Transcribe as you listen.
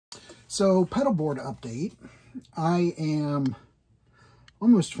So, pedalboard update. I am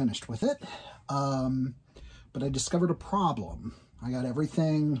almost finished with it, but I discovered a problem. I got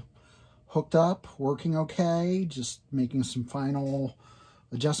everything hooked up, working okay, just making some final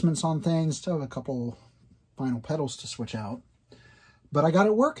adjustments on things. Still have a couple final pedals to switch out, but I got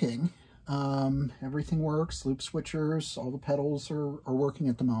it working. Everything works, loop switchers, all the pedals are working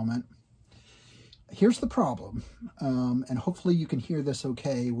at the moment. Here's the problem, and hopefully you can hear this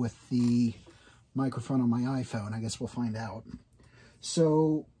okay with the microphone on my iPhone. I guess we'll find out.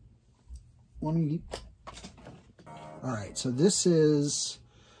 So, all right, so this is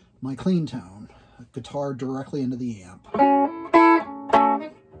my clean tone, guitar directly into the amp.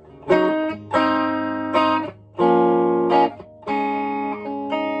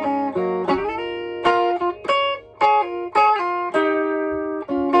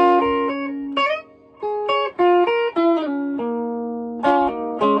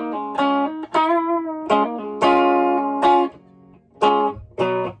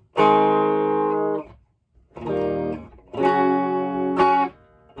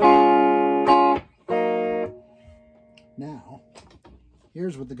 Now,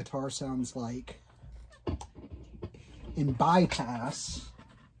 here's what the guitar sounds like in bypass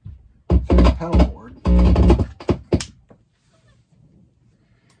through the pedal board.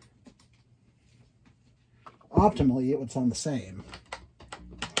 Optimally, it would sound the same.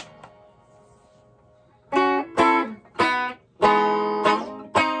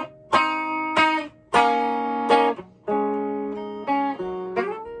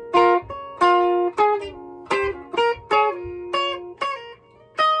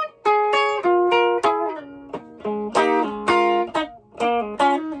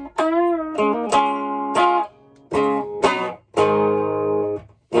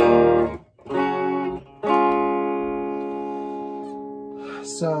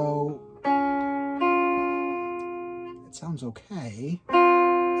 So, it sounds okay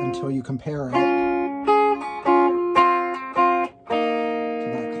until you compare it to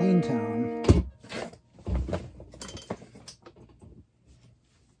that clean tone.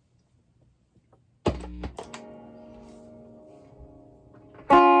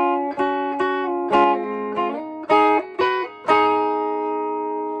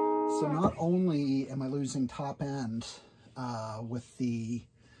 So not only am I losing top end with the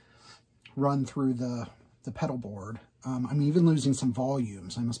run through the pedal board, I'm even losing some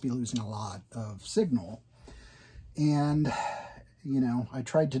volumes. I must be losing a lot of signal. And, you know, I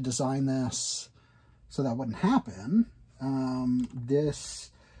tried to design this so that wouldn't happen.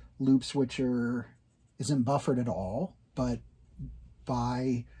 This loop switcher isn't buffered at all, but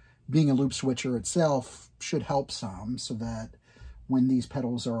by being a loop switcher itself should help some, so that when these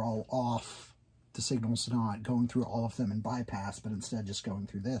pedals are all off, the signal's not going through all of them in bypass, but instead just going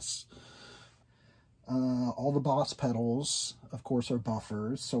through this. All the Boss pedals, of course, are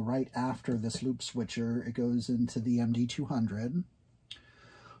buffers. So right after this loop switcher, it goes into the MD200.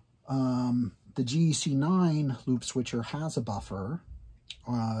 The GEC9 loop switcher has a buffer,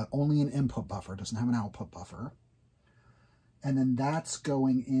 only an input buffer, doesn't have an output buffer. And then that's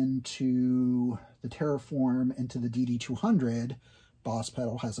going into the Terraform, into the DD200. Boss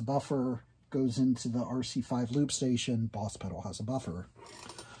pedal has a buffer. Goes into the RC5 loop station, Boss pedal has a buffer.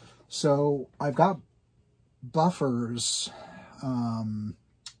 So I've got buffers kind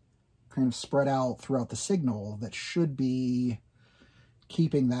of spread out throughout the signal that should be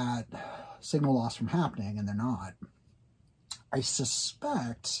keeping that signal loss from happening, and they're not. I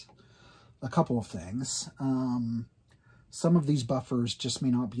suspect a couple of things. Some of these buffers just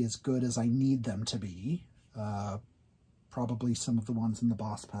may not be as good as I need them to be. Probably some of the ones in the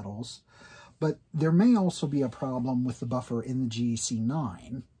Boss pedals. But there may also be a problem with the buffer in the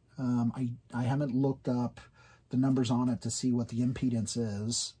GEC9. I haven't looked up the numbers on it to see what the impedance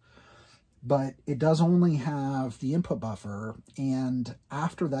is, but it does only have the input buffer, and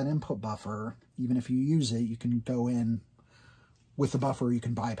after that input buffer, even if you use it, you can go in with the buffer, you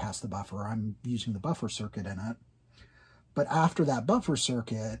can bypass the buffer. I'm using the buffer circuit in it. But after that buffer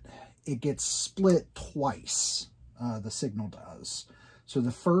circuit, it gets split twice, the signal does. So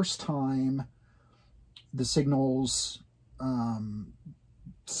the first time the signals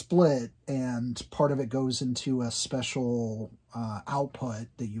split and part of it goes into a special output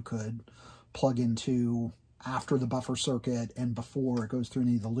that you could plug into after the buffer circuit and before it goes through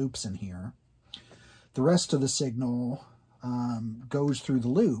any of the loops in here. The rest of the signal goes through the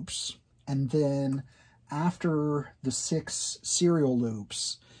loops, and then after the 6 serial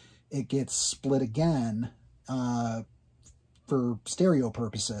loops, it gets split again for stereo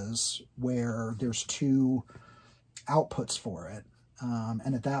purposes, where there's 2 outputs for it.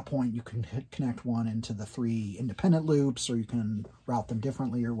 And at that point, you can connect one into the 3 independent loops, or you can route them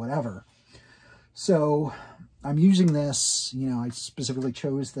differently or whatever. So I'm using this, you know, I specifically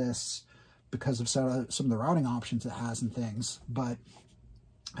chose this because of some of the routing options it has and things, but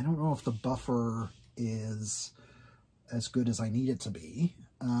I don't know if the buffer is as good as I need it to be.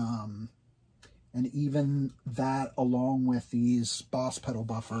 And even that, along with these Boss pedal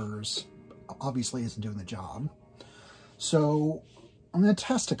buffers, obviously isn't doing the job. So I'm going to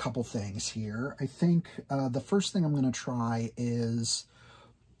test a couple things here. I think the first thing I'm going to try is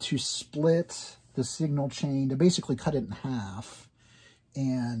to split the signal chain, to basically cut it in half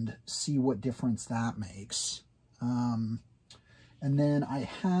and see what difference that makes. And then I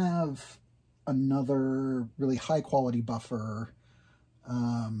have another really high quality buffer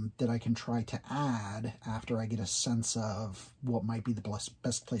that I can try to add after I get a sense of what might be the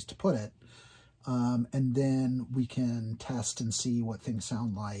best place to put it. And then we can test and see what things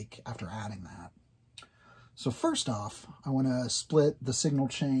sound like after adding that. So first off, I want to split the signal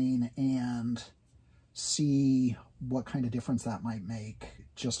chain and see what kind of difference that might make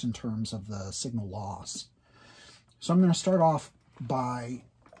just in terms of the signal loss. So I'm going to start off by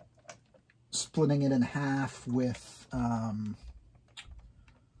splitting it in half with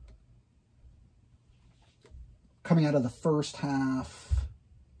coming out of the first half.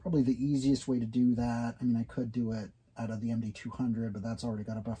 Probably the easiest way to do that. I mean, I could do it out of the MD200, but that's already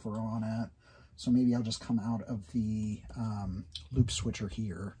got a buffer on it. So maybe I'll just come out of the loop switcher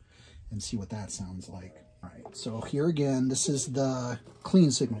here and see what that sounds like. All right, so here again, this is the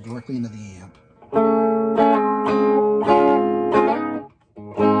clean signal directly into the amp.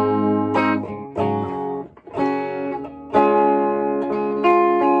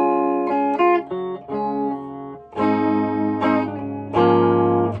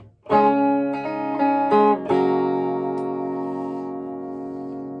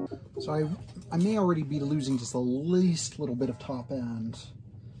 So I may already be losing just the least little bit of top end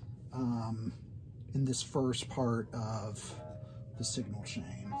in this first part of the signal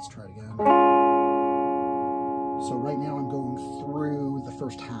chain. Let's try it again. So right now I'm going through the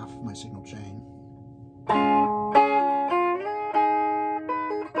first half of my signal chain.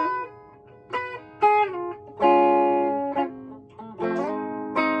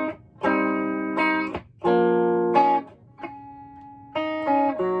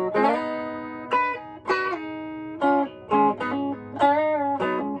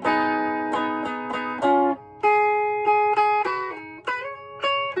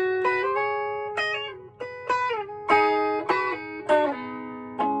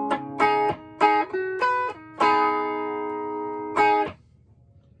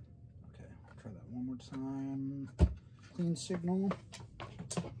 Time, clean signal.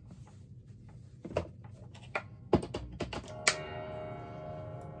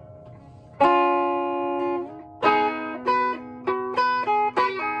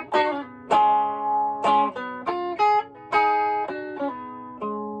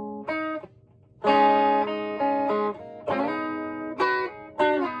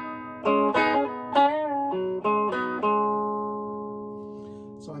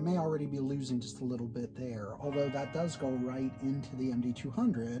 So I may already be losing just a little bit there, although that does go right into the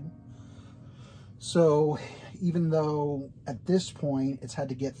MD200. So even though at this point it's had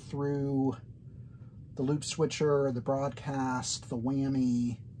to get through the loop switcher, the broadcast, the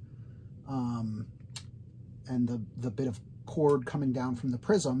whammy, and the bit of cord coming down from the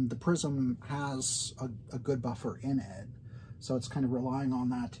prism has a good buffer in it. So it's kind of relying on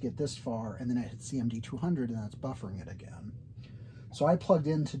that to get this far, and then it hits the MD200 and that's buffering it again. So I plugged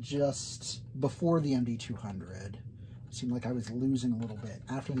into just before the MD200. It seemed like I was losing a little bit.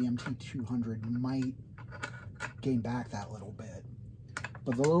 After the MD200 might gain back that little bit.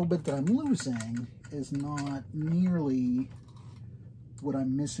 But the little bit that I'm losing is not nearly what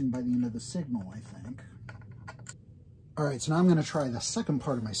I'm missing by the end of the signal, I think. All right, so now I'm going to try the second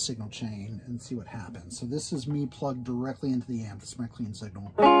part of my signal chain and see what happens. So this is me plugged directly into the amp. This is my clean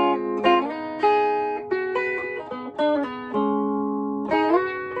signal.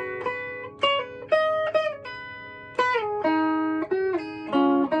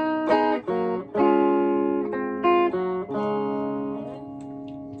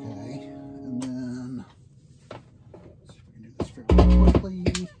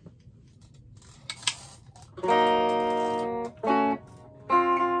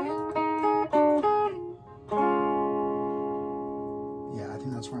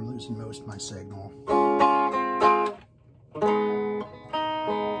 That's where I'm losing most of my signal.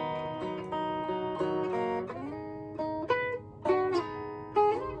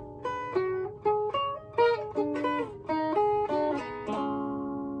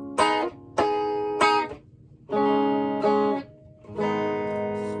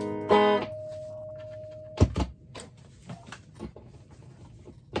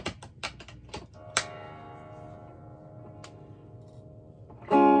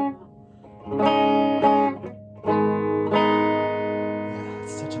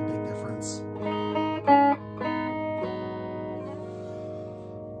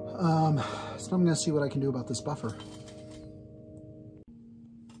 going to see what I can do about this buffer.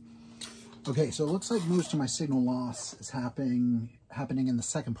 Okay, so it looks like most of my signal loss is happening in the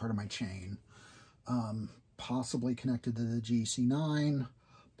second part of my chain. Possibly connected to the GC9,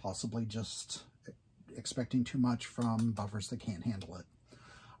 possibly just expecting too much from buffers that can't handle it.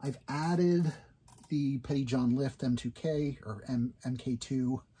 I've added the Petty John Lift M2K or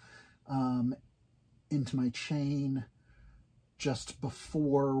MK2 into my chain just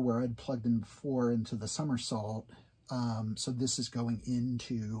before, where I'd plugged in before, into the somersault. So this is going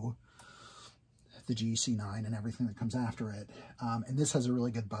into the GC9 and everything that comes after it. And this has a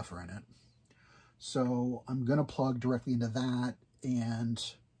really good buffer in it. So I'm going to plug directly into that and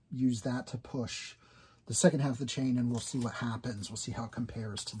use that to push the second half of the chain, and we'll see what happens. We'll see how it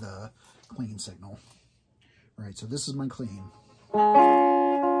compares to the clean signal. All right, so this is my clean.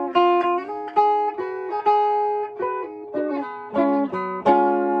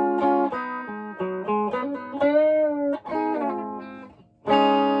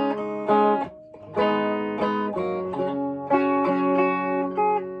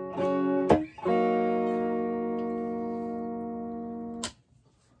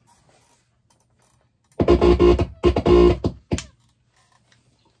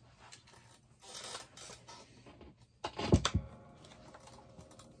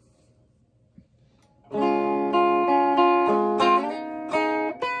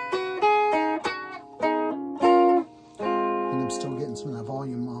 Still getting some of that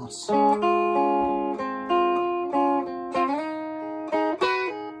volume loss.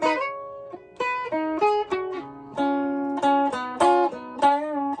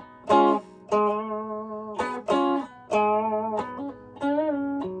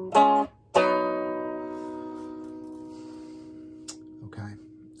 Okay.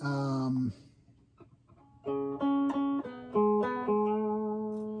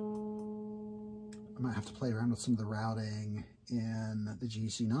 I might have to play around with some of the routing in the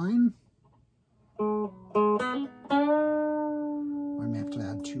GC9. I may have to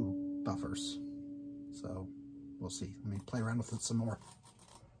add 2 buffers. So we'll see. Let me play around with it some more.